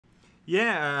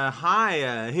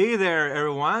Hi, hey there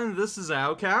everyone, this is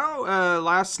Cow.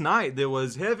 Last night there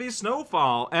was heavy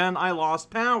snowfall and I lost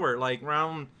power, like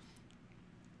around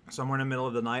somewhere in the middle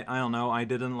of the night, I don't know, I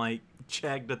didn't like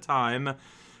check the time.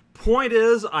 Point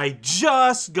is, I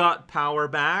just got power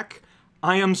back.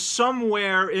 I am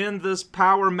somewhere in this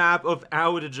power map of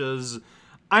outages.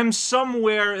 I'm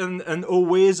somewhere in an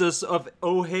oasis of,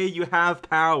 oh hey, you have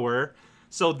power.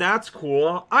 So that's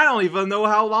cool. I don't even know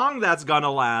how long that's gonna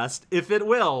last, if it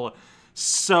will.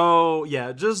 So,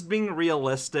 yeah, just being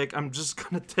realistic, I'm just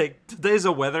gonna take... Today's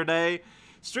a weather day.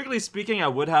 Strictly speaking, I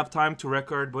would have time to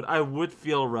record, but I would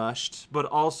feel rushed. But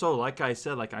also, like I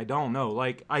said, like, I don't know.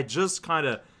 Like, I just kind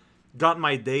of got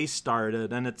my day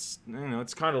started, and it's, you know,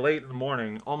 it's kind of late in the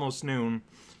morning, almost noon.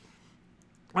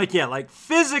 Like, yeah, like,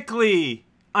 physically,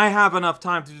 I have enough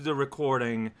time to do the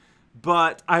recording.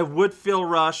 But I would feel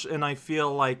rushed, and I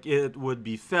feel like it would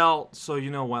be felt. So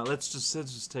you know what? Let's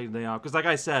just take the day off. Because like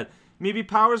I said, maybe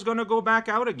power's gonna go back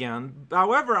out again.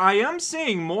 However, I am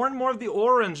seeing more and more of the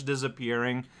orange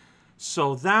disappearing,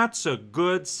 so that's a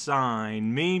good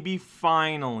sign. Maybe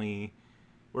finally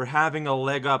we're having a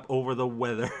leg up over the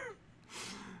weather.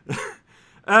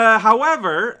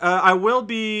 However, I will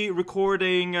be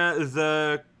recording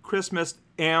the Christmas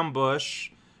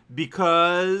ambush.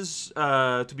 Because,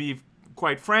 to be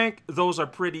quite frank, those are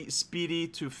pretty speedy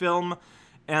to film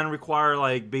and require,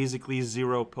 like, basically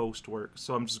zero post work.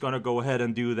 So I'm just gonna go ahead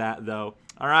and do that, though.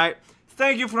 Alright?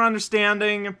 Thank you for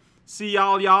understanding. See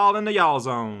y'all in the y'all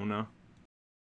zone.